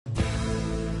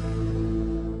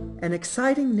An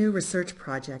exciting new research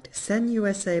project,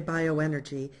 CenUSA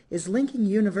Bioenergy, is linking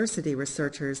university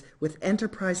researchers with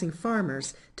enterprising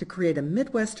farmers to create a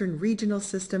Midwestern regional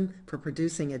system for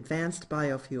producing advanced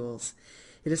biofuels.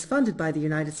 It is funded by the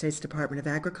United States Department of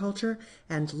Agriculture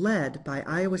and led by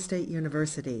Iowa State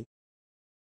University.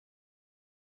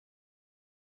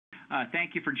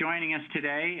 Thank you for joining us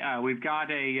today. We've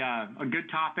got a good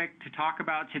topic to talk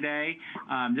about today.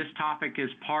 This topic is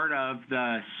part of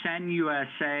the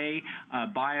CenUSA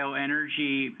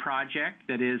Bioenergy project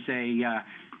that is a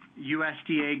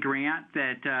USDA grant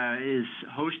that is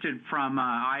hosted from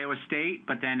Iowa State,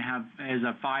 but then is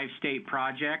a 5-state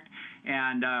project.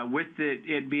 And with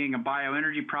it being a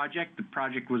bioenergy project, the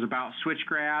project was about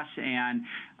switchgrass. And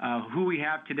who we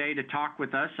have today to talk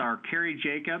with us are Carrie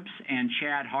Jacobs and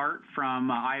Chad Hart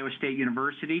from Iowa State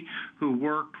University, who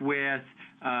worked with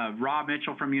Rob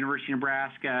Mitchell from University of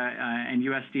Nebraska and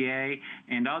USDA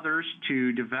and others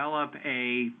to develop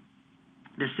a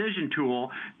decision tool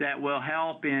that will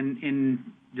help in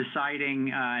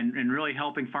deciding and really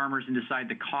helping farmers and decide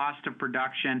the cost of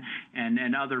production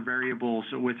and other variables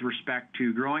with respect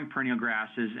to growing perennial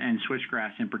grasses and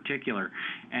switchgrass in particular.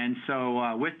 And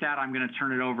so with that, I'm going to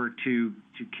turn it over to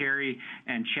Carrie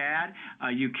and Chad.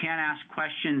 You can ask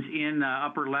questions in the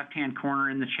upper left-hand corner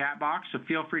in the chat box, so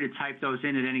feel free to type those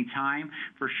in at any time.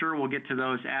 For sure, we'll get to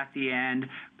those at the end,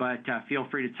 but feel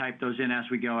free to type those in as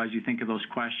we go as you think of those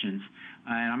questions.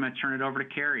 And I'm going to turn it over to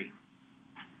Carrie.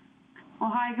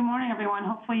 Well, hi, good morning, everyone.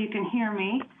 Hopefully you can hear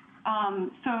me.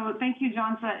 So thank you,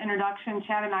 John, for that introduction.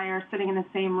 Chad and I are sitting in the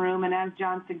same room, and as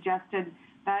John suggested,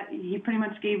 that he pretty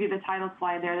much gave you the title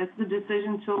slide there. This is a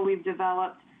decision tool we've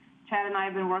developed. Chad and I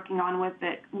have been working on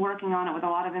it with a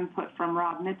lot of input from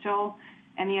Rob Mitchell.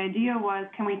 And the idea was,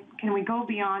 can we go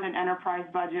beyond an enterprise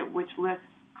budget which lists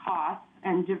costs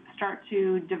and start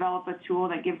to develop a tool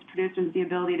that gives producers the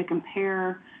ability to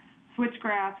compare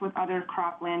switchgrass with other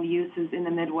cropland uses in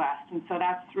the Midwest. And so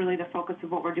that's really the focus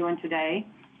of what we're doing today.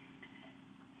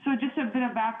 So just a bit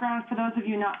of background for those of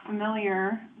you not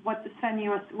familiar, what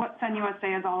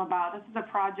CenUSA is all about. This is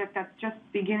a project that's just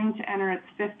beginning to enter its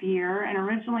 5th year, and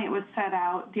originally it was set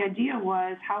out, the idea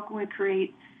was, how can we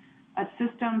create a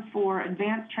system for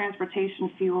advanced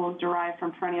transportation fuels derived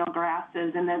from perennial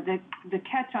grasses? And the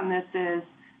catch on this is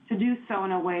to do so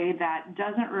in a way that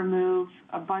doesn't remove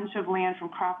a bunch of land from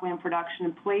cropland production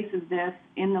and places this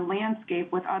in the landscape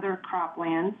with other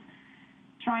croplands,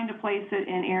 trying to place it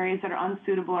in areas that are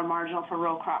unsuitable or marginal for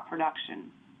row crop production.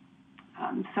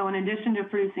 So in addition to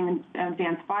producing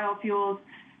advanced biofuels,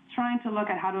 trying to look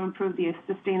at how to improve the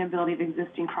sustainability of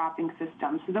existing cropping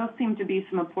systems. So those seem to be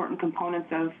some important components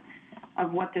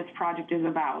of what this project is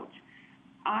about.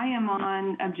 I am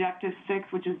on Objective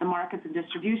 6, which is the markets and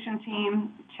distribution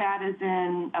team. Chad is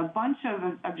in a bunch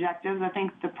of objectives, I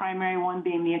think the primary one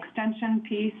being the extension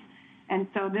piece. And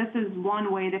so this is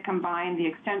one way to combine the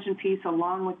extension piece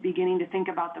along with beginning to think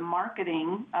about the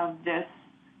marketing of this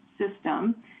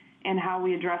system and how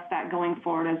we address that going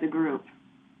forward as a group.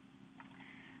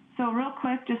 So real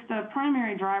quick, just the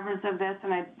primary drivers of this,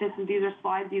 and these are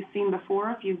slides you've seen before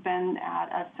if you've been at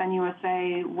a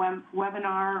CenUSA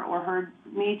webinar or heard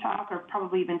me talk, or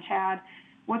probably even Chad.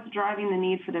 What's driving the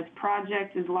need for this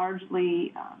project is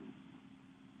largely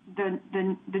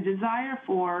the desire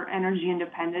for energy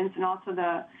independence and also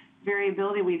the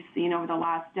variability we've seen over the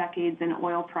last decades in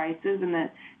oil prices, and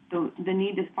the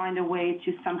need to find a way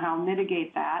to somehow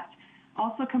mitigate that.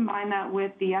 Also combine that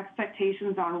with the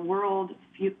expectations on world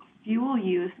fuel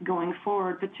use going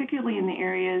forward, particularly in the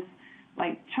areas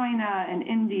like China and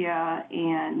India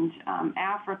and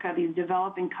Africa, these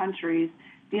developing countries.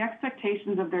 The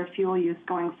expectations of their fuel use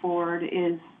going forward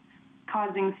is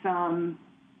causing some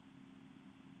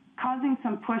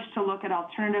push to look at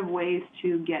alternative ways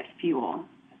to get fuel.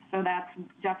 So that's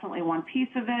definitely one piece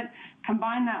of it.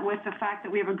 Combine that with the fact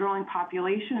that we have a growing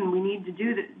population and we need to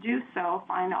do so,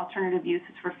 find alternative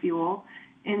uses for fuel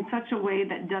in such a way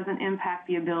that doesn't impact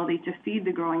the ability to feed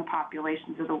the growing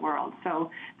populations of the world. So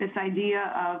this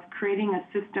idea of creating a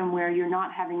system where you're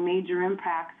not having major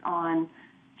impacts on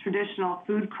traditional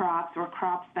food crops or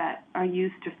crops that are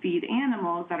used to feed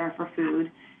animals that are for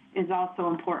food is also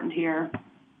important here.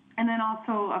 And then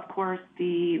also, of course,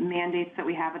 the mandates that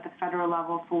we have at the federal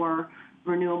level for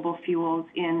renewable fuels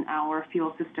in our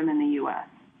fuel system in the U.S.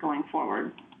 going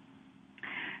forward.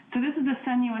 So this is the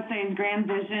CenUSA's grand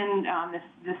vision.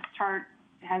 This chart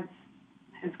has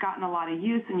gotten a lot of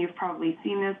use, and you've probably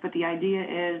seen this, but the idea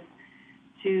is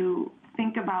to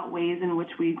think about ways in which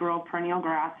we grow perennial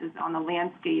grasses on the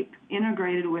landscape,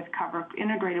 integrated with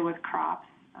crops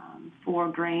for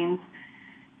grains.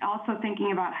 Also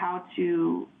thinking about how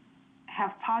to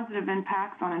have positive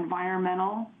impacts on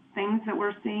environmental things that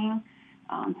we're seeing.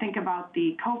 Think about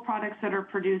the co-products that are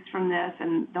produced from this,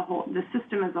 and the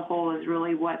system as a whole is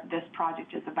really what this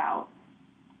project is about.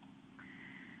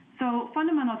 So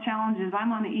fundamental challenges,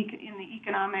 I'm on in the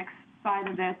economics side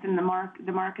of this, in the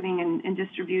marketing and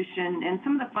distribution, and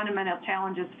some of the fundamental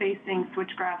challenges facing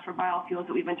switchgrass for biofuels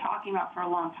that we've been talking about for a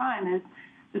long time is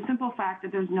the simple fact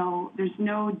that there's no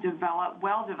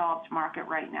well-developed market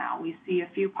right now. We see a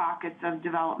few pockets of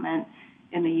development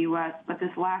in the U.S., but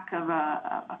this lack of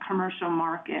a commercial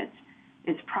market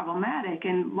is problematic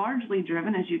and largely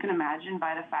driven, as you can imagine,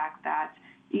 by the fact that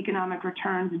economic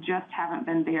returns just haven't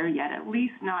been there yet, at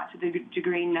least not to the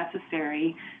degree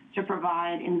necessary to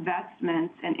provide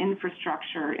investments and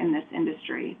infrastructure in this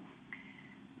industry.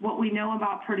 What we know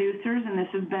about producers, and this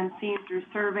has been seen through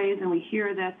surveys, and we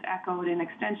hear this echoed in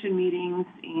extension meetings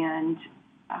and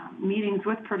meetings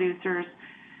with producers,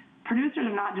 producers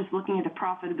are not just looking at the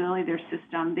profitability of their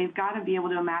system. They've got to be able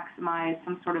to maximize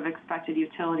some sort of expected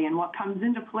utility. And what comes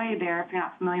into play there, if you're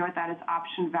not familiar with that, is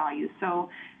option value. So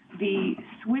the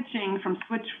switching from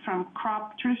traditional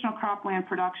cropland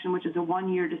production, which is a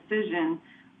one-year decision,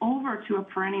 over to a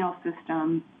perennial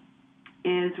system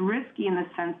is risky in the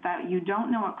sense that you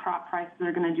don't know what crop prices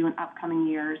are going to do in upcoming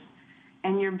years,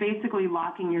 and you're basically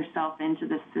locking yourself into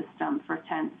the system for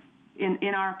 10,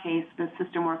 in our case, the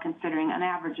system we're considering an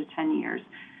average of 10 years.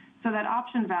 So that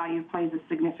option value plays a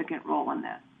significant role in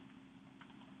this.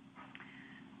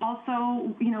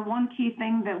 Also, one key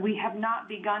thing that we have not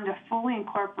begun to fully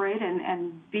incorporate,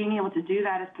 and being able to do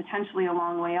that is potentially a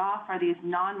long way off, are these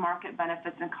non-market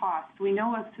benefits and costs. We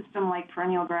know a system like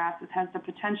perennial grasses has the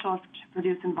potential to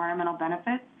produce environmental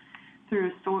benefits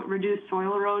through reduced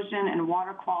soil erosion and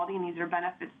water quality, and these are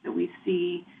benefits that we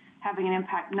see having an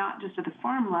impact not just at the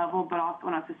farm level, but also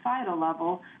on a societal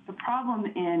level. The problem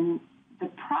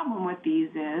with these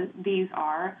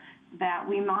are that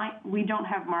we don't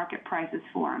have market prices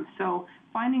for them. So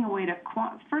finding a way to,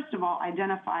 first of all,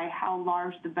 identify how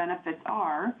large the benefits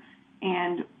are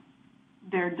and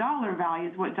their dollar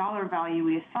values, what dollar value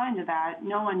we assign to that,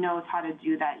 no one knows how to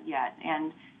do that yet.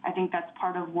 And I think that's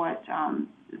part of what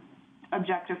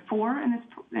Objective 4 in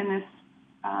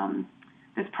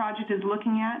this project is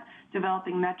looking at,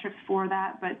 developing metrics for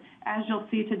that. But as you'll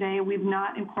see today, we've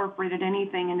not incorporated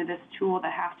anything into this tool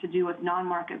that have to do with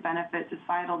non-market benefits,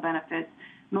 societal benefits.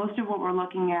 Most of what we're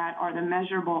looking at are the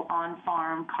measurable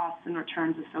on-farm costs and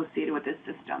returns associated with this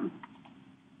system.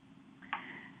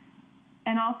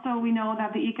 And also we know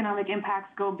that the economic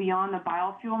impacts go beyond the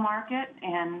biofuel market,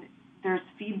 and there's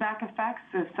feedback effects.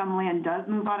 So if some land does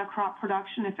move out of crop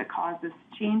production, if it causes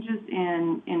changes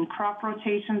in crop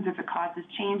rotations, if it causes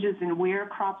changes in where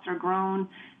crops are grown,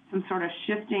 some sort of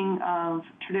shifting of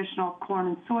traditional corn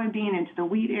and soybean into the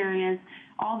wheat areas,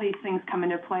 all these things come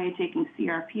into play, taking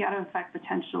CRP out of effect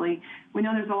potentially. We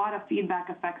know there's a lot of feedback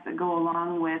effects that go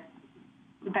along with,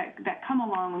 that come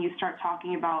along when you start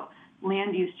talking about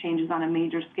land use changes on a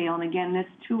major scale. And again, this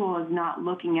tool is not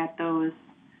looking at those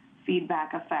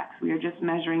feedback effects. We are just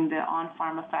measuring the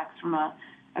on-farm effects from a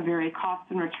very cost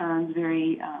and returns,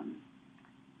 very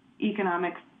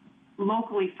economic,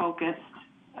 locally focused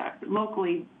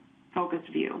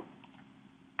view.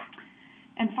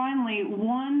 And finally,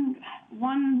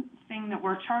 one thing that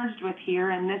we're charged with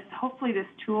here, and hopefully this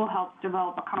tool helps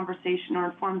develop a conversation or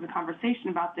informs a conversation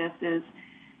about this, is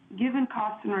given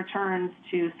costs and returns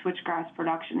to switchgrass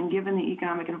production and given the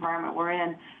economic environment we're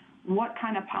in, what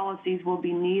kind of policies will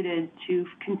be needed to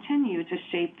continue to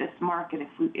shape this market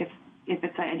if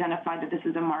it's identified that this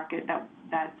is a market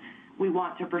that we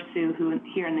want to pursue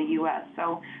here in the U.S.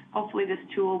 So hopefully this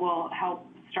tool will help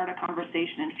start a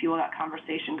conversation and fuel that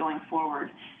conversation going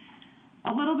forward.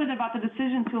 A little bit about the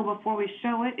decision tool before we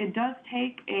show it. It does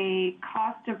take a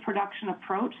cost of production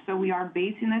approach, so we are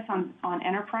basing this on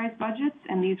enterprise budgets,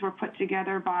 and these were put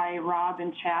together by Rob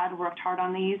and Chad, worked hard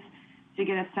on these to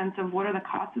get a sense of what are the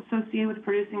costs associated with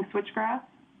producing switchgrass.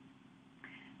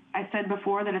 I said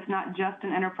before that it's not just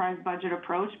an enterprise budget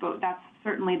approach, but that's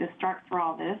certainly the start for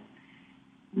all this.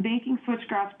 Making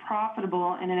switchgrass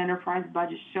profitable in an enterprise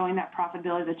budget, showing that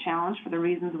profitability is a challenge for the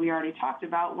reasons we already talked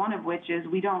about, one of which is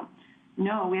we don't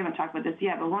know, we haven't talked about this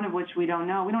yet, but one of which we don't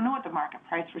know what the market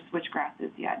price for switchgrass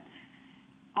is yet.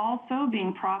 Also,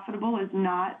 being profitable is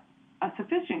not a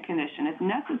sufficient condition. It's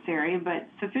necessary, but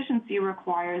sufficiency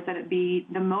requires that it be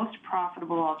the most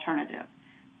profitable alternative.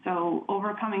 So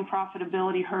overcoming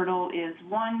profitability is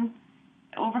one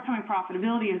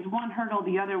hurdle.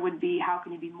 The other would be how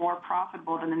can you be more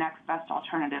profitable than the next best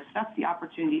alternative. So that's the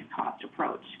opportunities cost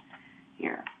approach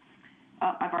here.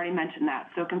 I've already mentioned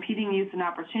that. So competing use and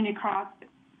opportunity cost.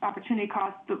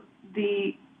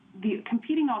 the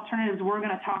competing alternatives we're going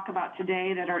to talk about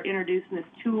today that are introduced in this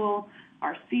tool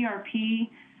are CRP,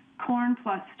 corn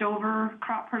plus stover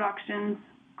crop productions,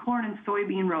 corn and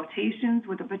soybean rotations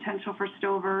with the potential for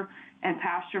stover, and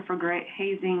pasture for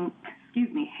haying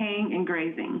and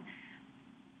grazing.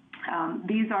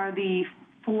 These are the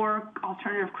 4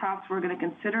 alternative crops we're going to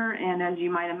consider, and as you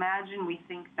might imagine, we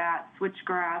think that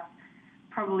switchgrass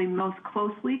probably most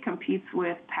closely competes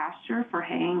with pasture for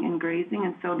haying and grazing,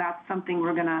 and so that's something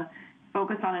we're going to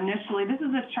focus on initially. This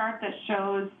is a chart that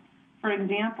shows, for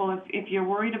example, if you're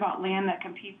worried about land that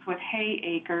competes with hay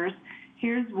acres,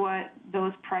 here's what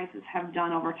those prices have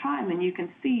done over time, and you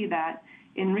can see that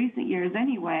in recent years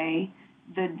anyway,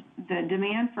 the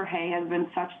demand for hay has been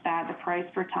such that the price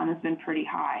per ton has been pretty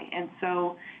high. And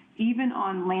so even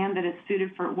on land that is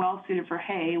well suited for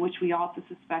hay, which we also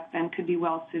suspect then could be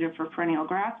well suited for perennial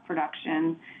grass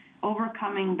production,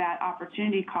 overcoming that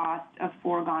opportunity cost of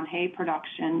foregone hay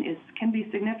production can be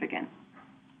significant.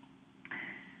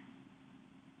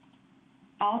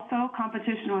 Also,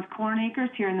 competition with corn acres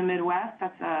here in the Midwest,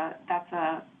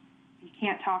 you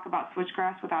can't talk about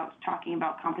switchgrass without talking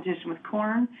about competition with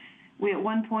corn. We at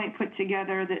one point put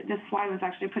together, this slide was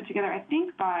actually put together, I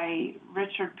think, by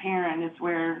Richard Perrin is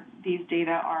where these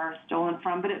data are stolen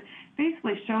from, but it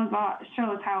basically shows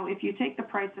how if you take the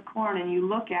price of corn and you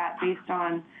look at based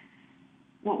on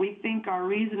what we think are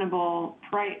reasonable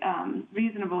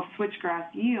switchgrass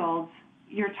yields,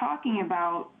 you're talking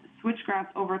about switchgrass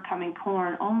overcoming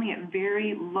corn only at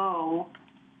very low,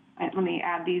 let me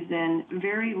add these in,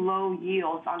 very low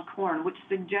yields on corn, which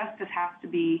suggests it has to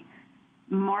be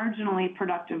marginally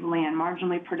productive land,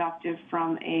 marginally productive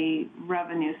from a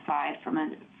revenue side,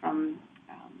 from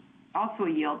also a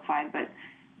yield side, but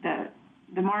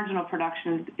the marginal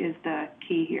production is the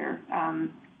key here.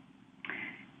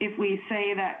 If we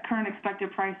say that current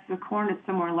expected prices of corn is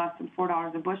somewhere less than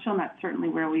 $4 a bushel, and that's certainly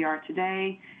where we are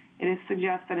today, it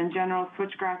suggests that in general,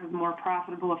 switchgrass is more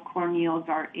profitable if corn yields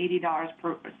are 80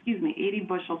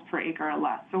 bushels per acre or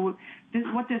less. So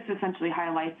what this essentially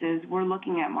highlights is we're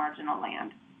looking at marginal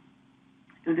land.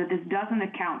 So that this doesn't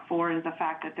account for is the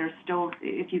fact that there's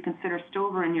if you consider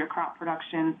stover in your crop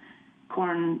production,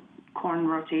 corn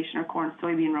rotation or corn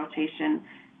soybean rotation,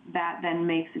 that then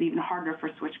makes it even harder for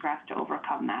switchgrass to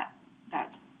overcome that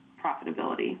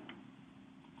profitability.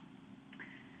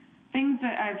 Things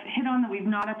that I've hit on that we've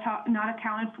not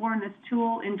accounted for in this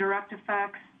tool: indirect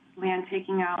effects, land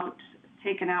taken out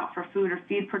for food or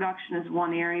feed production is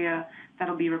one area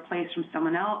that'll be replaced from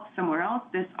somewhere else.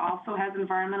 This also has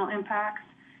environmental impacts,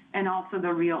 and also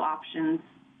the real options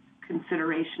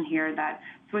consideration here that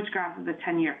switchgrass is a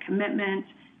 10-year commitment,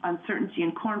 uncertainty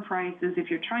in corn prices. If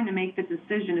you're trying to make the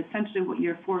decision, essentially what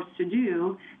you're forced to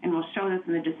do, and we'll show this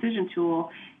in the decision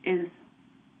tool, is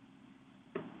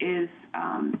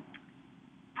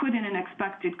put in an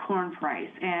expected corn price,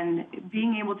 and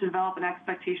being able to develop an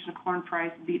expectation of corn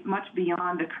price much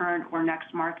beyond the current or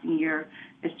next marketing year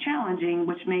is challenging,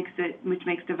 which makes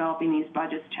developing these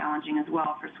budgets challenging as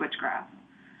well for switchgrass.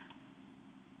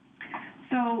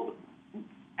 So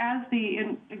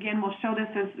again, we'll show this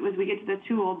as we get to the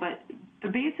tool, but the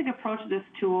basic approach to this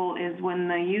tool is when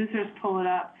the users pull it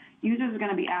up, users are going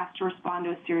to be asked to respond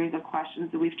to a series of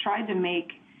questions that we've tried to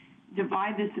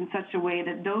divide this in such a way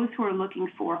that those who are looking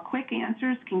for quick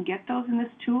answers can get those in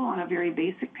this tool on a very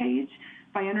basic page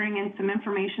by entering in some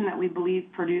information that we believe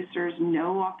producers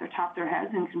know off the top of their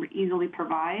heads and can easily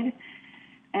provide.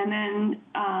 And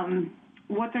then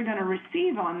what they're going to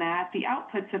receive on that, the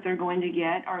outputs that they're going to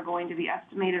get are going to be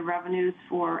estimated revenues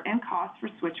and costs for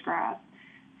switchgrass,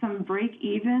 some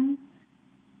break-even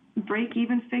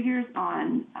figures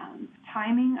on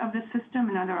timing of the system,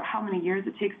 in other words, how many years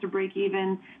it takes to break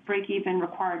even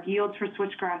required yields for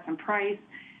switchgrass and price,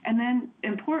 and then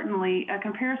importantly, a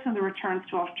comparison of the returns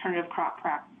to alternative crop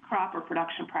or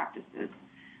production practices.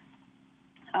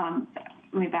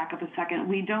 Let me back up a second.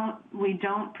 We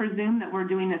don't presume that we're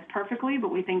doing this perfectly,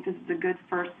 but we think this is a good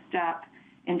first step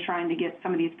in trying to get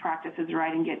some of these practices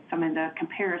right and get some of the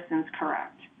comparisons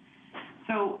correct.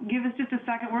 So give us just a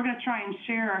second. We're going to try and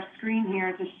share our screen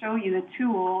here to show you the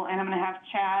tool, and I'm going to have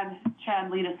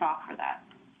Chad lead us off for that.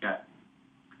 Okay.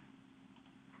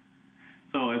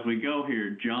 So as we go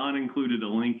here, John included a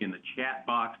link in the chat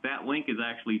box. That link is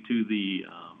actually to the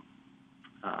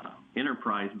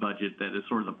enterprise budget that is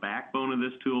sort of the backbone of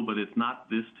this tool, but it's not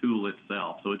this tool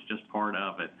itself, so it's just part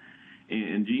of it.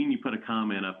 And Gene, you put a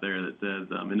comment up there that says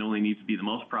it only needs to be the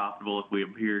most profitable if we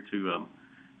adhere to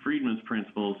Friedman's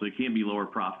principles. It can't be lower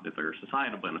profit if there are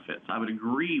societal benefits. I would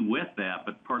agree with that,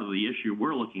 but part of the issue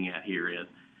we're looking at here is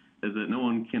that no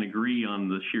one can agree on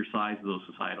the sheer size of those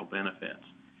societal benefits.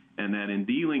 and that in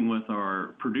dealing with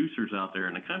our producers out there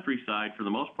in the countryside, for the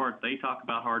most part, they talk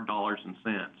about hard dollars and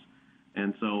cents.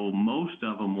 And so most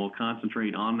of them will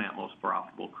concentrate on that most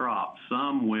profitable crop.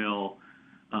 Some will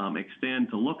extend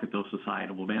to look at those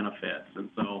societal benefits. And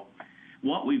so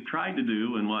what we've tried to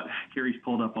do, and what Carrie's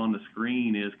pulled up on the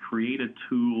screen, is create a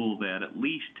tool that at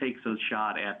least takes a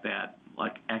shot at that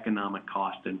economic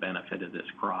cost and benefit of this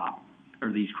crop,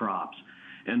 or these crops.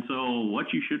 And so what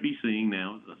you should be seeing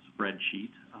now is a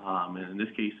spreadsheet. And in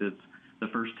this case, it's the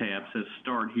first tab says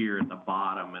start here at the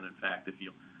bottom. And in fact, if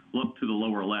you look to the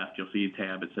lower left, you'll see a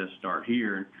tab that says start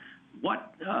here.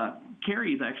 What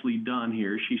Carrie's actually done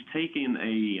here, she's taken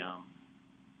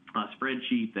a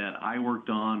spreadsheet that I worked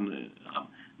on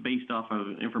based off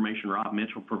of information Rob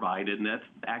Mitchell provided, and that's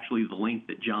actually the link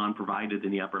that John provided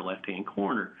in the upper left-hand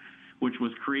corner, which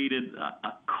was created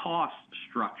a cost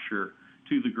structure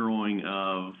to the growing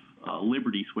of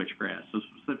Liberty switchgrass, a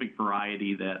specific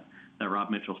variety that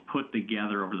Rob Mitchell's put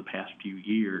together over the past few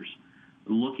years,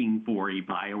 looking for a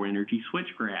bioenergy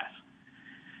switchgrass.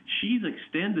 She's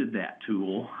extended that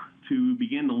tool to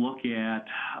begin to look at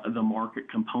the market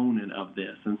component of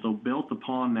this. And so built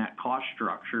upon that cost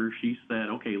structure, she said,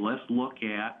 okay, let's look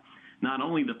at not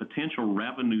only the potential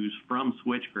revenues from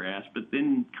switchgrass, but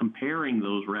then comparing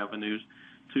those revenues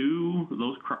to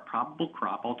those probable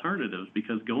crop alternatives.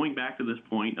 Because going back to this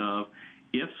point of,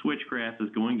 if switchgrass is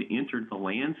going to enter the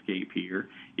landscape here,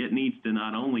 it needs to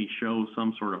not only show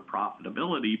some sort of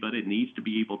profitability, but it needs to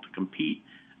be able to compete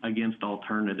against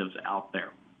alternatives out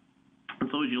there. And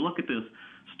so as you look at this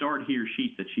start here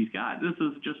sheet that she's got, this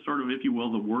is just sort of, if you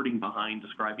will, the wording behind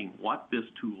describing what this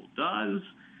tool does,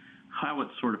 how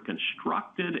it's sort of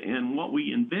constructed, and what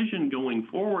we envision going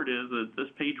forward is that this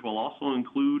page will also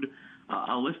include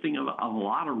a listing of a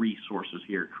lot of resources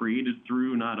here created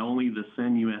through not only the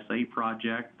CenUSA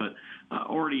project, but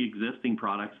already existing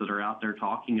products that are out there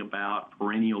talking about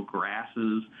perennial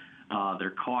grasses,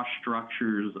 their cost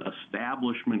structures,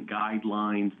 establishment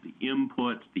guidelines, the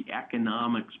inputs, the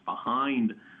economics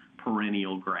behind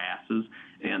perennial grasses,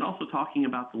 and also talking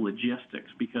about the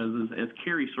logistics, because as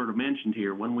Carrie sort of mentioned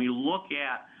here, when we look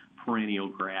at perennial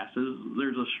grasses,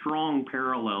 there's a strong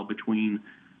parallel between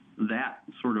that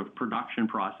sort of production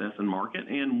process and market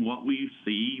and what we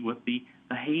see with the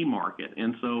hay market.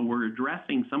 And so we're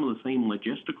addressing some of the same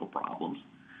logistical problems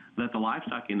that the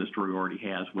livestock industry already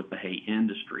has with the hay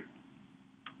industry.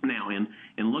 Now, in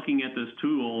looking at this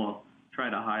tool, I'll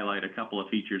try to highlight a couple of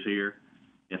features here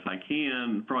if I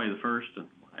can. Probably the first, and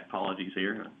my apologies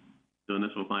here, I'm doing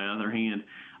this with my other hand.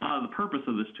 The purpose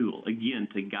of this tool, again,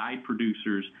 to guide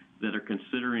producers that are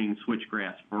considering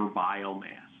switchgrass for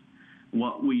biomass.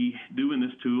 What we do in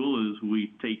this tool is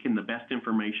we take in the best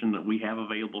information that we have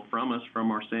available from us,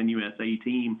 from our CenUSA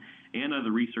team and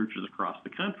other researchers across the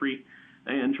country,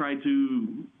 and try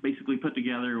to basically put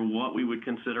together what we would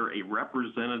consider a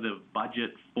representative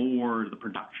budget for the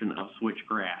production of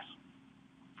switchgrass,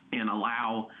 and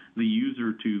allow the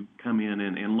user to come in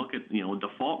and look at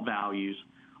default values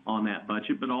on that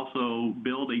budget, but also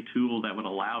build a tool that would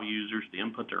allow users to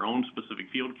input their own specific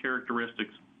field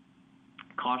characteristics,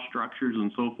 cost structures,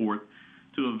 and so forth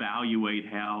to evaluate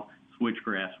how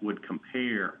switchgrass would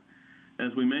compare.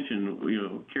 As we mentioned,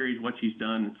 Carrie's, what she's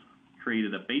done is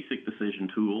created a basic decision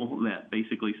tool that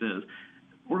basically says,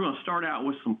 we're going to start out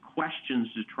with some questions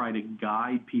to try to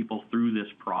guide people through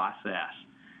this process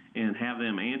and have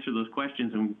them answer those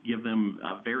questions and give them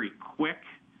a very quick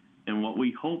and what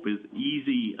we hope is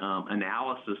easy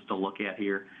analysis to look at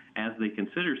here as they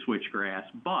consider switchgrass.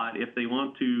 But if they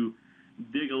want to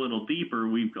dig a little deeper,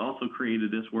 we've also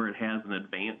created this where it has an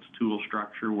advanced tool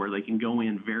structure where they can go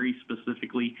in very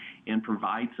specifically and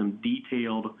provide some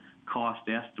detailed cost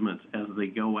estimates as they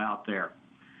go out there.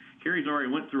 Carrie's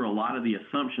already went through a lot of the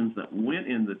assumptions that went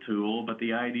in the tool, but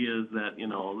the idea is that,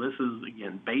 this is,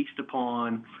 again, based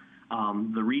upon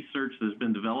the research that's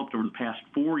been developed over the past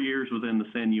 4 years within the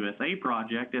CenUSA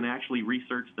project, and actually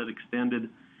research that extended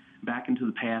back into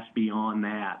the past beyond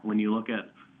that. When you look at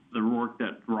the work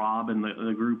that Rob and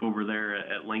the group over there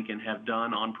at Lincoln have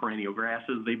done on perennial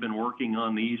grasses, they've been working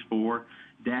on these for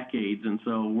decades, and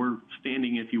so we're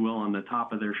standing, if you will, on the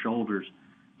top of their shoulders,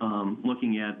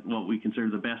 looking at what we consider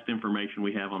the best information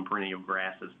we have on perennial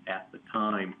grasses at the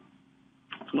time.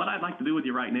 So what I'd like to do with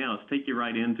you right now is take you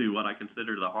right into what I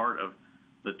consider the heart of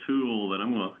the tool that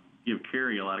I'm going to give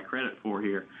Carrie a lot of credit for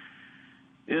here,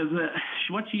 is that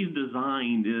what she's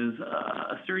designed is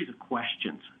a series of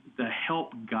questions to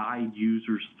help guide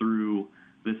users through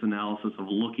this analysis of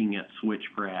looking at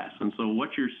switchgrass. And so what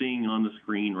you're seeing on the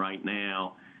screen right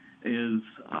now is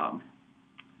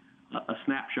a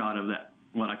snapshot of that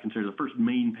what I consider the first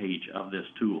main page of this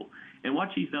tool. And what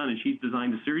she's done is she's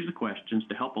designed a series of questions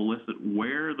to help elicit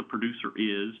where the producer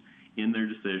is in their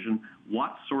decision,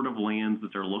 what sort of lands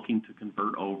that they're looking to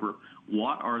convert over,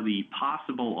 what are the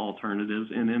possible alternatives,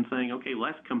 and then saying, okay,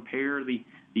 let's compare the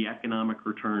economic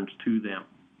returns to them.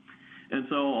 And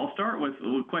so I'll start with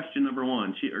question number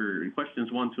one, or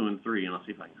questions 1, 2, and 3, and I'll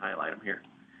see if I can highlight them here.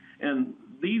 And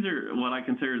these are what I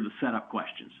consider the setup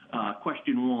questions.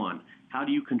 Question 1, how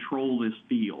do you control this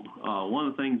field? One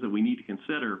of the things that we need to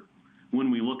consider when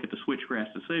we look at the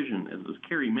Switchgrass decision, as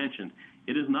Carrie mentioned,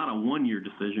 it is not a one-year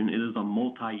decision, it is a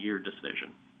multi-year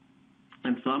decision.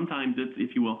 And sometimes it's,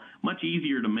 if you will, much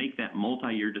easier to make that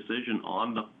multi-year decision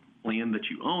on the land that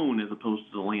you own as opposed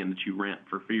to the land that you rent,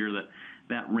 for fear that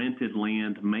that rented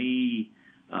land may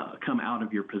come out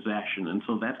of your possession. And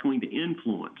so that's going to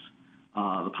influence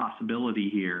the possibility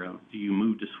here of, do you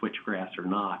move to Switchgrass or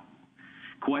not?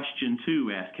 Question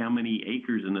 2 asks, how many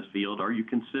acres in this field are you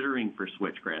considering for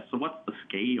Switchgrass? So what's the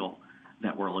scale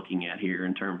that we're looking at here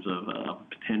in terms of a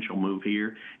potential move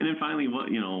here? And then finally,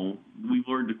 we've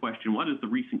learned the question, what is the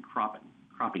recent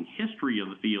cropping history of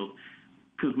the field?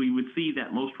 Because we would see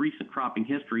that most recent cropping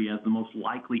history as the most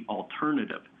likely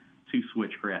alternative to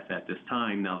Switchgrass at this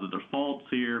time. Now, the defaults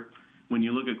here, when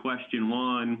you look at question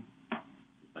 1, if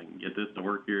I can get this to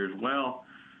work here as well,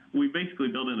 we basically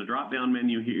built in a drop-down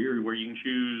menu here where you can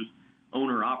choose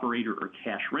owner, operator, or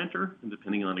cash renter. And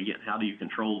depending on, again, how do you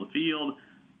control the field,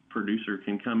 producer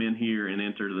can come in here and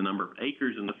enter the number of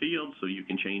acres in the field, so you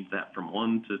can change that from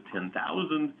 1 to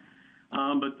 10,000.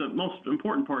 But the most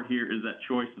important part here is that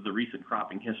choice of the recent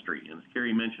cropping history. And as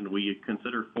Carrie mentioned, we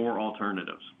consider 4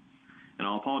 alternatives. And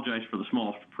I'll apologize for the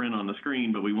small print on the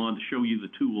screen, but we wanted to show you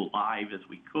the tool live as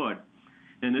we could.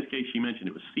 In this case, she mentioned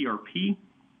it was CRP,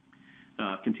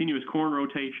 continuous corn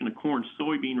rotation, a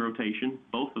corn-soybean rotation,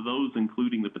 both of those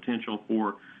including the potential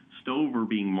for stover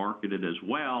being marketed as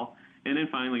well, and then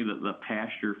finally the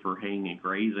pasture for haying and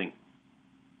grazing.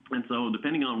 And so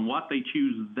depending on what they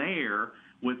choose there,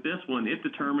 with this one, it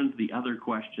determines the other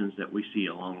questions that we see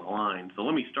along the line. So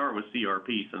let me start with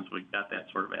CRP since we've got that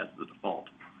sort of as the default.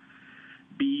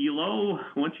 Below,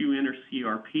 once you enter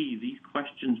CRP, these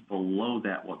questions below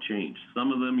that will change.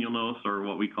 Some of them you'll notice are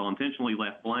what we call intentionally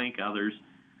left blank, others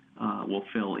will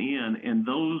fill in, and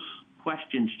those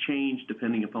questions change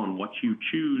depending upon what you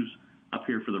choose up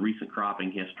here for the recent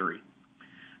cropping history.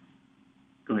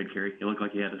 Go ahead, Carrie. You look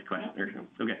like you had this question there.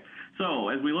 Okay. So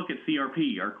as we look at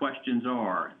CRP, our questions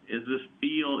are, is this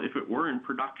field, if it were in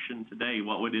production today,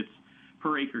 what would its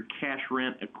per acre cash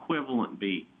rent equivalent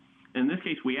be? In this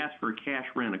case, we ask for a cash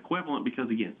rent equivalent because,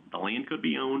 again, the land could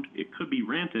be owned, it could be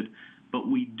rented, but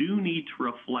we do need to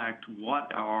reflect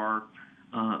what are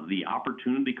the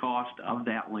opportunity cost of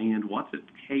that land, what's it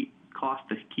cost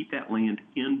to keep that land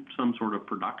in some sort of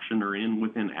production or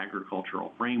within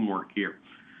agricultural framework here.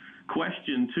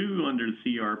 Question 2 under the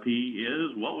CRP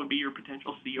is, what would be your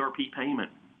potential CRP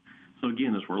payment? So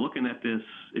again, as we're looking at this,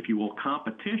 if you will,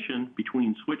 competition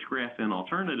between Switchgrass and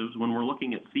alternatives, when we're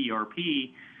looking at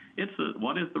CRP, it's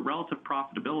what is the relative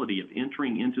profitability of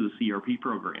entering into the CRP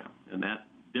program? And that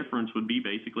difference would be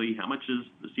basically how much is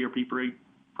the CRP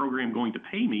program going to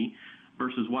pay me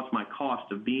versus what's my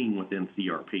cost of being within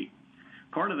CRP.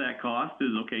 Part of that cost is,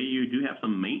 okay, you do have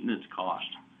some maintenance cost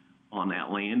on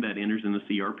that land that enters in the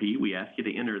CRP. We ask you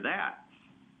to enter that.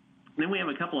 And then we have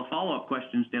a couple of follow-up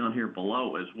questions down here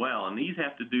below as well, and these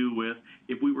have to do with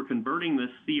if we were converting this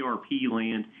CRP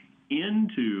land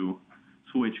into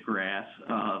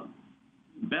Switchgrass,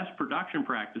 best production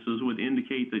practices would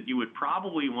indicate that you would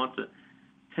probably want to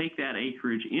take that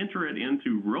acreage, enter it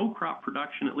into row crop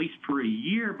production at least for a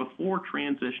year before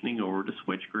transitioning over to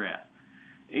Switchgrass.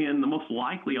 And the most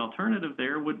likely alternative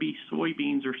there would be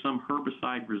soybeans or some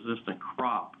herbicide-resistant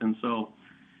crop. And so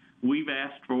we've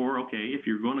asked for, okay, if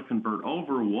you're going to convert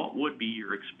over, what would be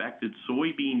your expected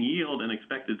soybean yield and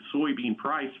expected soybean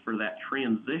price for that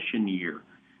transition year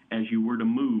as you were to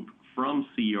move from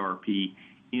CRP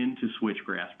into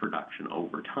Switchgrass production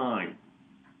over time?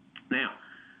 Now,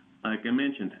 like I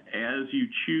mentioned, as you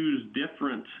choose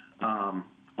different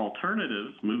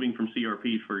alternatives, moving from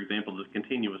CRP, for example, to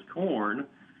continuous corn,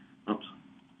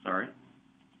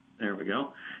 there we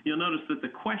go, you'll notice that the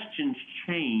questions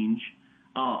change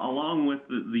along with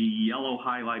the yellow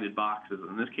highlighted boxes.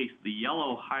 In this case, the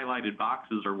yellow highlighted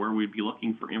boxes are where we'd be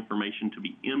looking for information to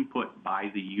be input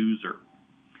by the user.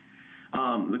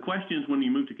 The questions when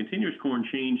you move to continuous corn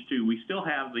change too. We still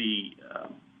have the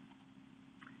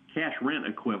cash rent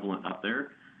equivalent up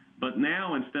there, but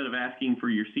now instead of asking for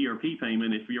your CRP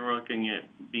payment, if you're looking at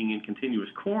being in continuous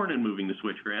corn and moving to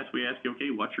Switchgrass, we ask you,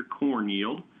 okay, what's your corn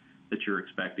yield? that you're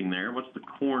expecting there? What's the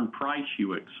corn price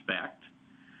you expect?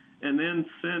 And then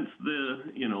since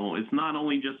it's not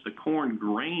only just the corn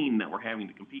grain that we're having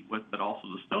to compete with, but also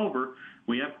the stover,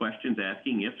 we have questions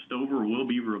asking if stover will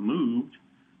be removed,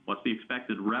 what's the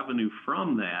expected revenue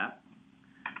from that,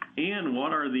 and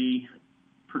what are the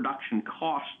production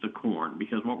costs to corn?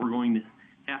 Because what we're going to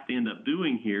have to end up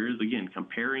doing here is, again,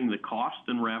 comparing the cost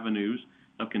and revenues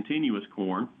of continuous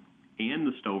corn and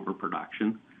the stover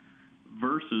production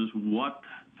versus what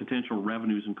potential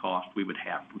revenues and costs we would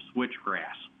have from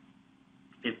switchgrass.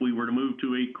 If we were to move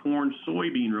to a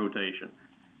corn-soybean rotation,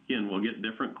 again, we'll get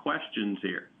different questions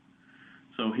here.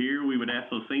 So here we would ask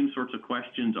those same sorts of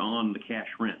questions on the cash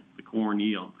rent, the corn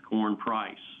yield, the corn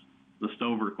price, the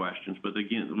stover questions. But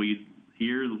again, we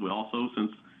also,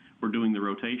 since we're doing the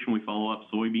rotation, we follow up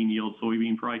soybean yield,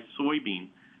 soybean price, soybean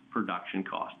production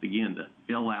cost, again, to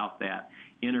fill out that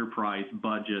enterprise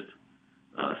budget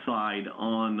side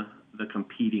on the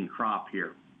competing crop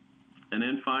here. And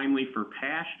then finally, for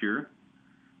pasture,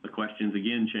 the questions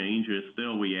again change.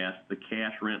 Still, we ask the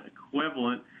cash rent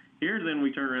equivalent. Here, then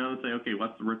we turn around and say, okay,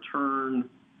 what's the return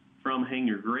from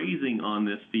hanger grazing on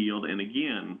this field? And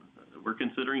again, we're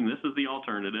considering this is the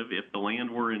alternative. If the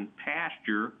land were in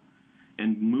pasture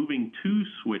and moving to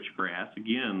switchgrass,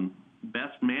 again,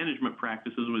 best management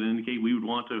practices would indicate we would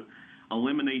want to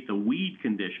eliminate the weed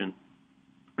condition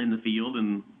in the field,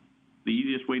 and the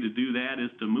easiest way to do that is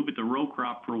to move it to row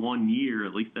crop for 1 year,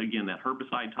 at least, again, that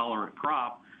herbicide-tolerant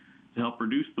crop, to help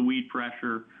reduce the weed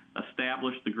pressure,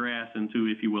 establish the grass into,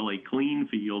 if you will, a clean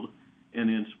field, and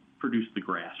then produce the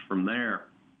grass from there.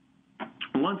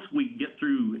 Once we get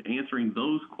through answering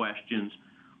those questions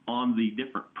on the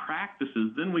different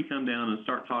practices, then we come down and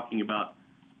start talking about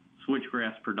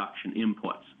switchgrass production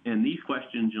inputs. And these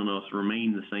questions, you'll notice,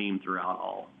 remain the same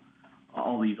throughout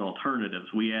all these alternatives.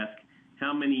 We ask,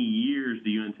 how many years do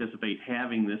you anticipate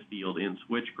having this field in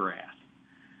switchgrass?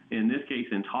 In this case,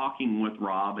 in talking with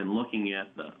Rob and looking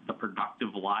at the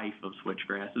productive life of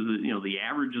switchgrass, the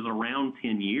average is around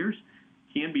 10 years,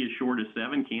 can be as short as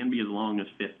 7, can be as long as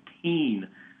 15.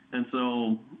 And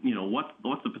so,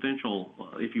 what's the potential,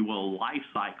 if you will, life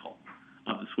cycle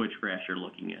of the switchgrass you're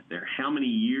looking at there? How many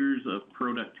years of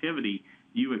productivity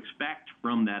do you expect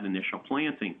from that initial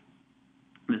planting?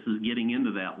 This is getting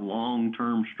into that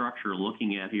long-term structure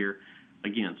looking at here.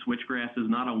 Again, switchgrass is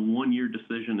not a one-year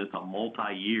decision, it's a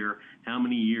multi-year. How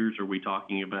many years are we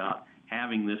talking about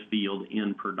having this field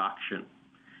in production?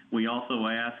 We also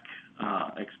ask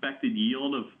expected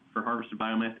yield for harvested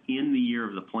biomass in the year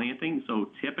of the planting. So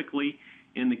typically,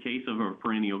 in the case of a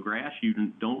perennial grass, you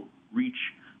don't reach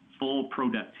full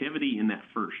productivity in that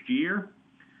first year.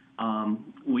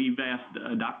 We've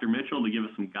asked Dr. Mitchell to give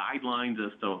us some guidelines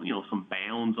as to, some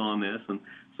bounds on this. And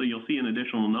so you'll see an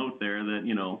additional note there that,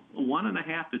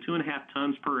 1.5 to 2.5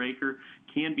 tons per acre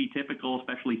can be typical,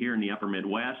 especially here in the upper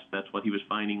Midwest. That's what he was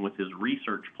finding with his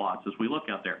research plots as we look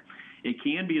out there. It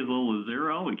can be as little as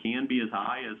 0. It can be as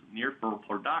high as near full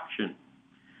production.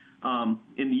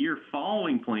 In the year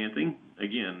following planting,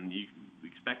 again, you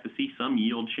expect to see some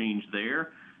yield change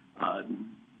there.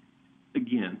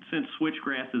 Again, since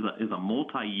switchgrass is a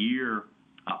multi-year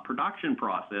production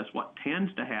process, what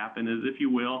tends to happen is, if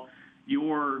you will,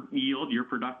 your yield, your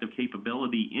productive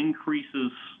capability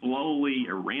increases slowly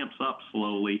or ramps up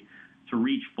slowly to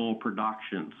reach full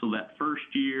production. So that first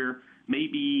year,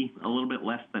 maybe a little bit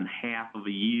less than half of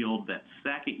a yield. That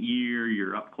second year,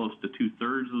 you're up close to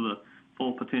 2/3 of the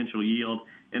full potential yield.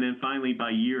 And then finally, by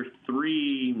year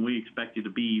 3, we expect you to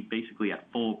be basically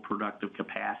at full productive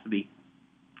capacity.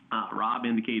 Rob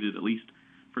indicated, at least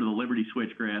for the Liberty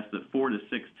switchgrass, that 4 to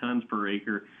 6 tons per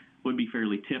acre would be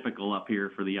fairly typical up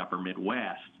here for the upper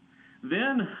Midwest.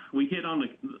 Then we hit on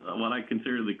what I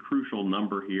consider the crucial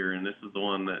number here, and this is the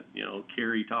one that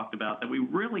Carrie talked about that we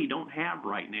really don't have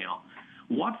right now.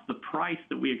 What's the price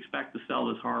that we expect to sell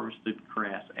this harvested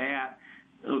grass at,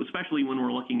 especially when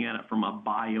we're looking at it from a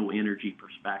bioenergy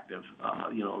perspective?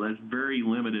 There's very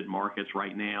limited markets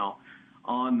right now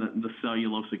on the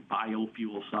cellulosic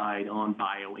biofuel side on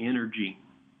bioenergy.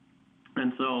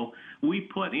 And so we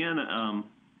put in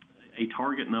a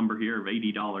target number here of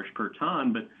 $80 per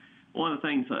ton, but one of the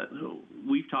things that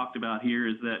we've talked about here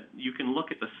is that you can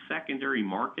look at the secondary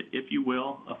market, if you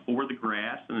will, for the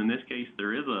grass, and in this case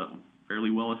there is a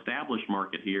fairly well-established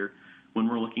market here when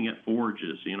we're looking at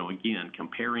forages, again,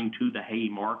 comparing to the hay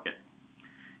market.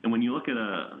 And when you look at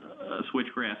a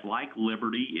switchgrass like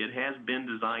Liberty, it has been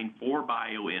designed for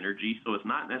bioenergy, so it's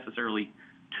not necessarily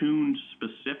tuned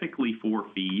specifically for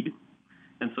feed.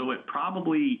 And so it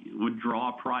probably would draw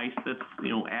a price that's,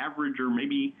 average or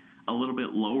maybe a little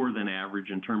bit lower than average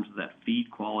in terms of that feed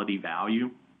quality value.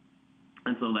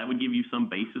 And so that would give you some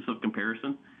basis of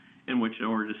comparison in which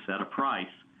order to set a price.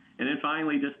 And then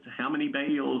finally, just how many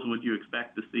bales would you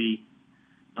expect to see?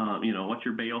 What's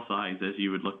your bale size as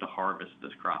you would look to harvest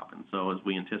this crop? And so as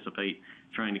we anticipate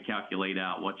trying to calculate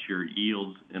out what your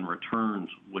yields and returns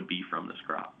would be from this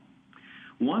crop.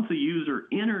 Once a user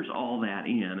enters all that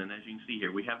in, and as you can see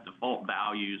here, we have default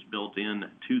values built in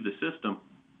to the system,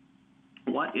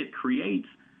 what it creates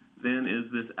then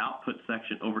is this output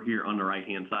section over here on the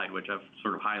right-hand side, which I've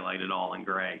sort of highlighted all in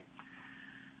gray.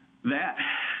 That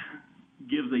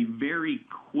gives a very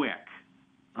quick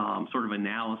sort of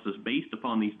analysis based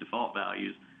upon these default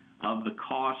values of the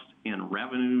cost and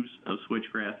revenues of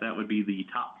switchgrass. That would be the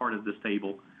top part of this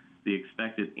table, the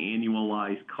expected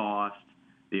annualized cost,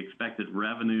 the expected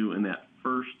revenue in that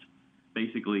first,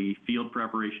 basically, field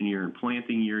preparation year and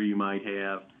planting year you might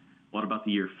have. What about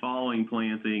the year following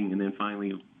planting, and then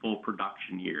finally full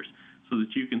production years, so that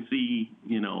you can see,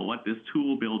 what this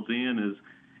tool builds in is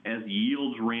as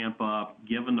yields ramp up,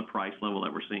 given the price level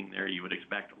that we're seeing there, you would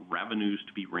expect revenues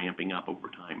to be ramping up over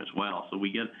time as well. So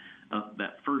we get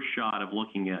that first shot of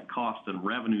looking at cost and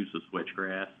revenues of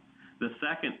switchgrass. The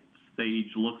second stage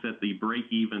looks at the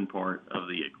break-even part of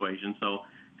the equation. So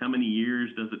how many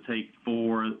years does it take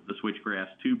for the switchgrass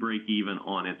to break even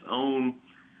on its own?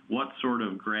 What sort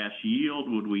of grass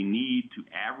yield would we need to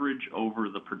average over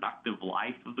the productive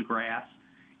life of the grass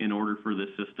in order for this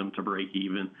system to break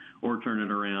even? Or turn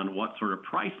it around, what sort of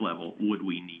price level would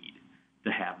we need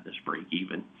to have this break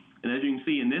even? And as you can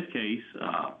see in this case,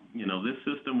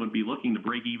 this system would be looking to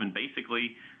break even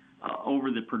basically over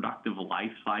the productive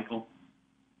life cycle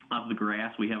of the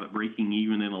grass. We have it breaking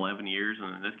even in 11 years,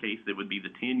 and in this case, it would be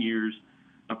the 10 years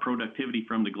of productivity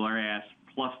from the grass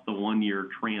plus the 1-year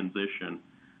transition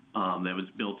that was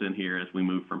built in here as we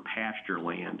move from pasture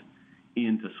land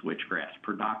into switchgrass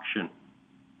production.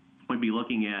 We'd be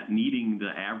looking at needing to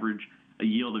average a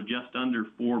yield of just under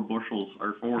 4 bushels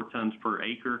or 4 tons per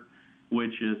acre,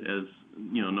 which is, as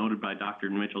noted by Dr.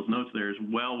 Mitchell's notes there, is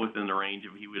well within the range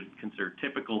of he would consider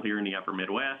typical here in the upper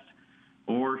Midwest.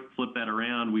 Or flip that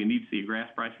around, we need to see a grass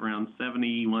price around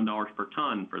 $71 per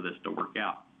ton for this to work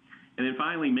out. And then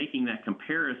finally, making that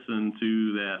comparison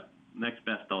to that next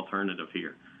best alternative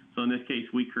here. So in this case,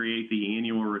 we create the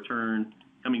annual return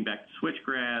coming back to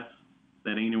switchgrass,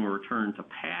 that annual return to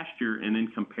pasture, and then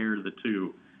compare the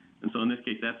two. And so in this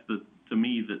case, that's to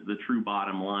me the true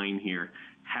bottom line here.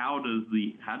 How do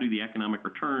the economic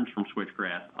returns from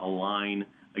switchgrass align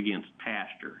against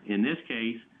pasture? In this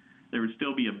case, there would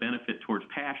still be a benefit towards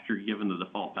pasture given the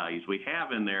default values we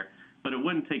have in there, but it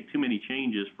wouldn't take too many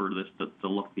changes for this to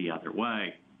look the other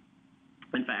way.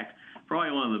 In fact,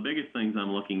 probably one of the biggest things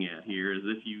I'm looking at here is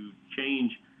if you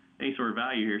change any sort of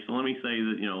value here. So let me say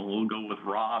that, we'll go with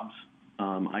Rob's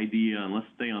idea, and let's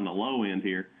stay on the low end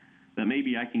here, that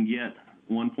maybe I can get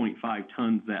 1.5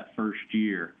 tons that first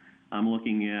year. I'm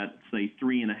looking at, say,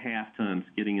 3.5 tons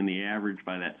getting in the average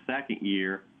by that second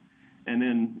year. And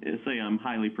then say I'm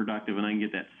highly productive and I can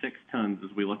get that 6 tons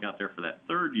as we look out there for that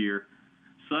third year.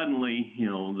 Suddenly,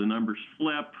 the numbers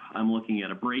flip. I'm looking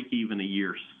at a break even a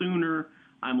year sooner.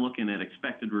 I'm looking at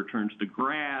expected returns to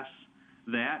grass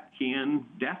that can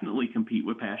definitely compete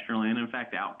with pasture land, in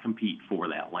fact, outcompete for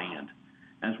that land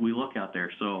as we look out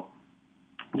there. So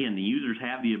again, the users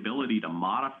have the ability to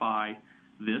modify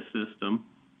this system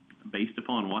based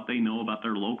upon what they know about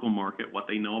their local market, what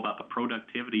they know about the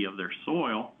productivity of their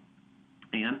soil,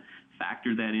 and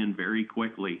factor that in very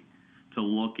quickly to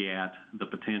look at the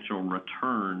potential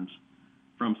returns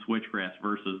from switchgrass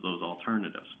versus those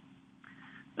alternatives.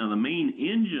 Now, the main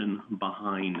engine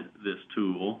behind this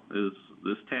tool is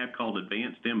this tab called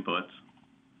Advanced Inputs.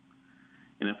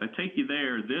 And if I take you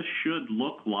there, this should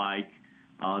look like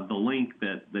the link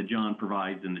that John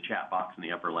provides in the chat box in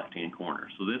the upper left-hand corner.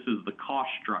 So this is the cost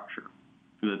structure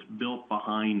that's built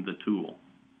behind the tool.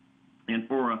 And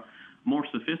for a more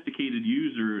sophisticated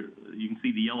user, you can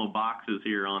see the yellow boxes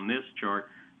here on this chart.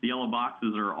 The yellow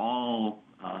boxes are all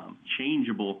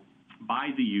changeable by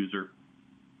the user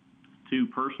to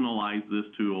personalize this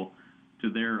tool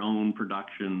to their own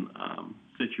production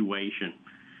situation.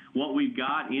 What we've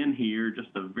got in here,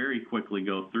 just to very quickly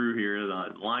go through here,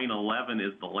 line 11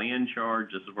 is the land charge.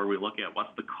 This is where we look at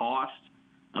what's the cost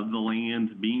of the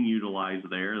land being utilized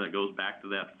there. That goes back to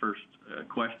that first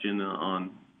question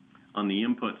on the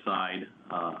input side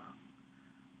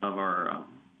of our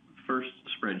first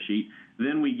spreadsheet.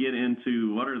 Then we get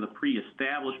into what are the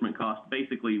pre-establishment costs.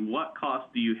 Basically, what costs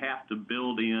do you have to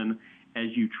build in as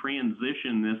you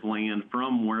transition this land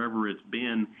from wherever it's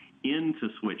been into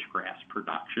switchgrass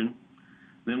production.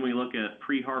 Then we look at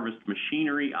pre-harvest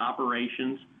machinery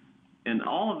operations, And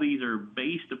all of these are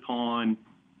based upon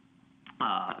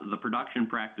the production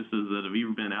practices that have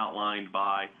even been outlined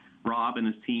by Rob and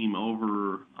his team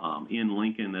over in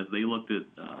Lincoln as they looked at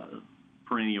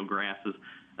perennial grasses,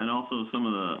 and also some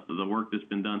of the work that's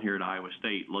been done here at Iowa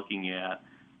State looking at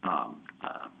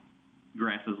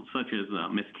grasses such as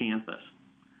miscanthus.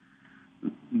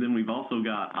 Then we've also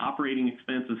got operating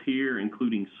expenses here,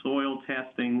 including soil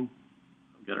testing.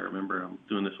 I've got to remember I'm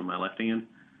doing this with my left hand.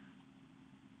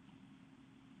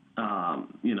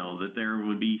 That there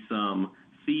would be some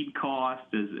seed cost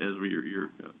as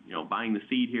you're buying the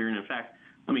seed here. And in fact,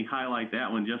 let me highlight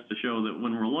that one just to show that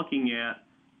when we're looking at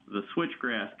the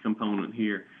switchgrass component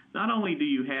here, not only do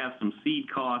you have some seed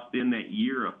cost in that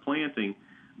year of planting,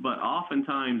 but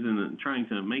oftentimes in trying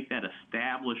to make that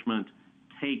establishment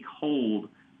take hold,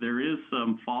 there is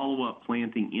some follow-up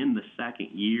planting in the second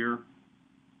year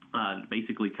to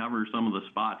basically cover some of the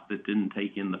spots that didn't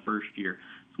take in the first year.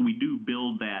 So we do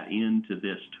build that into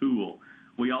this tool.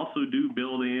 We also do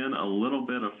build in a little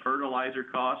bit of fertilizer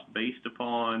cost based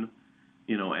upon,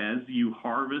 as you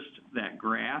harvest that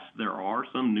grass, there are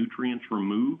some nutrients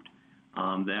removed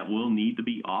that will need to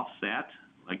be offset.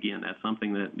 Again, that's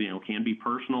something that, can be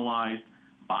personalized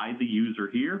by the user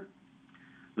here.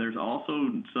 There's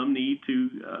also some need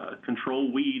to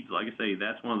control weeds. Like I say,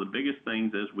 that's one of the biggest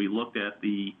things as we looked at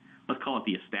let's call it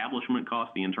the establishment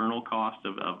cost, the internal cost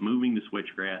of moving to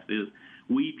switchgrass, is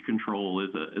weed control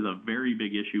is a very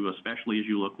big issue, especially as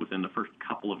you look within the first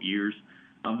couple of years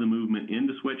of the movement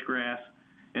into switchgrass.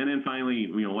 And then finally,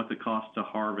 what's it cost to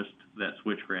harvest that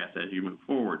switchgrass as you move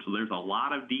forward. So there's a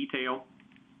lot of detail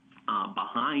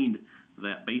behind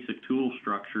that basic tool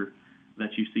structure that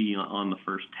you see on the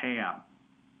first tab.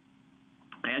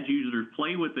 As users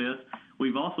play with this,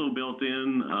 we've also built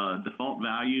in default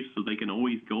values so they can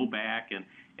always go back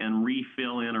and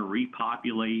refill in or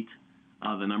repopulate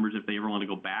the numbers if they ever want to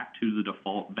go back to the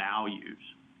default values.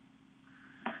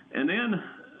 And then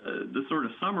to sort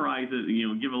of summarize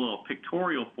it, give a little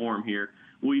pictorial form here,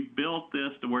 we've built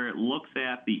this to where it looks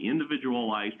at the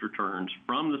individualized returns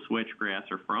from the switchgrass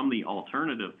or from the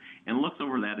alternative and looks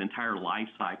over that entire life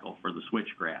cycle for the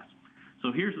switchgrass.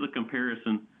 So here's the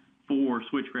comparison for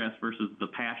switchgrass versus the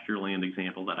pasture land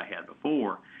example that I had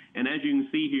before. And as you can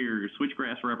see here,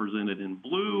 switchgrass represented in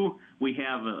blue, we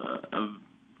have a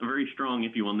very strong,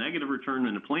 if you will, negative return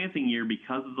in the planting year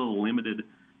because of the limited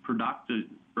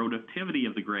productivity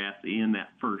of the grass in that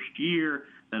first year.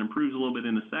 That improves a little bit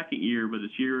in the second year, but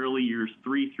it's early years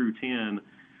 3 through 10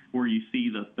 where you see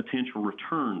the potential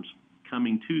returns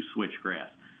coming to switchgrass.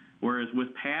 Whereas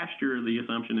with pasture, the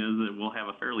assumption is that we'll have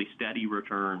a fairly steady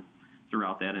return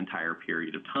throughout that entire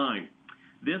period of time.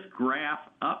 This graph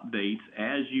updates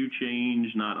as you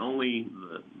change not only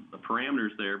the parameters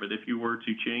there, but if you were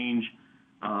to change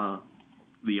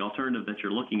the alternative that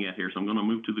you're looking at here. So I'm going to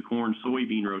move to the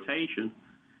corn-soybean rotation.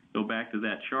 Go back to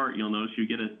that chart, you'll notice you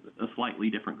get a slightly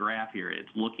different graph here. It's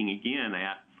looking again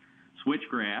at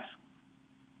switchgrass.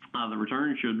 The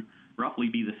return should roughly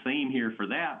be the same here for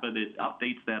that, but it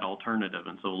updates that alternative.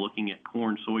 And so looking at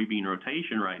corn-soybean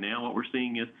rotation right now, what we're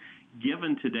seeing is,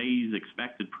 given today's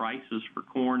expected prices for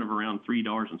corn of around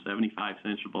 $3.75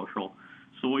 a bushel,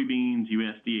 soybeans,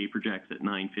 USDA projects at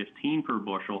 $9.15 per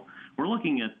bushel. We're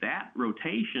looking at that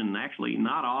rotation actually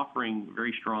not offering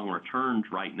very strong returns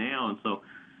right now. And so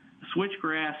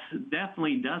switchgrass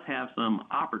definitely does have some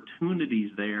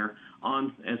opportunities there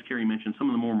on, as Carrie mentioned, some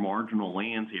of the more marginal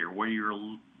lands here where your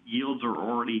yields are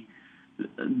already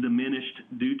diminished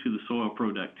due to the soil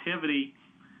productivity.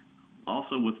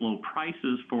 Also with low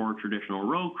prices for traditional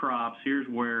row crops, here's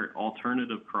where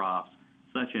alternative crops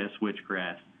such as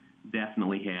switchgrass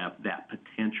definitely have that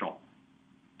potential.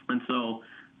 And so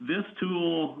this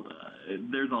tool,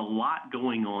 there's a lot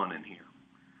going on in here.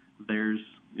 There's,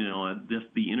 just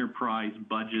the enterprise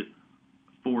budget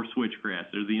for switchgrass.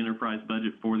 There's the enterprise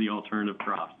budget for the alternative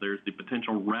crops. There's the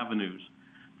potential revenues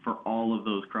for all of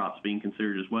those crops being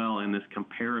considered as well, and this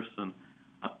comparison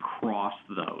across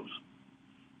those.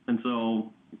 And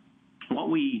so what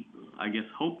we,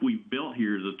 hope we've built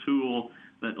here is a tool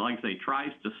that, like I say, tries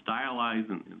to stylize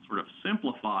and sort of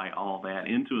simplify all that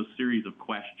into a series of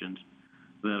questions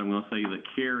that I'm going to say that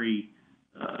Carrie,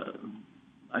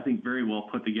 I think, very well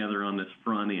put together on this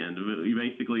front end. You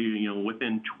basically,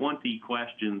 within 20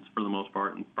 questions for the most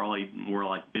part, and probably more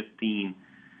like 15,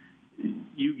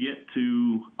 you get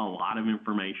to a lot of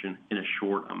information in a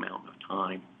short amount of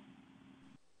time.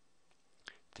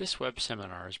 This web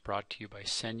seminar is brought to you by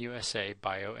CenUSA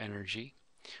Bioenergy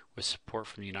with support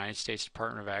from the United States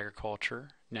Department of Agriculture,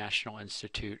 National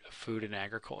Institute of Food and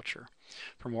Agriculture.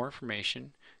 For more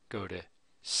information, go to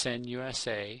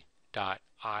cenusa.gov/bio.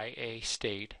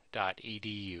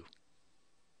 www.iastate.edu.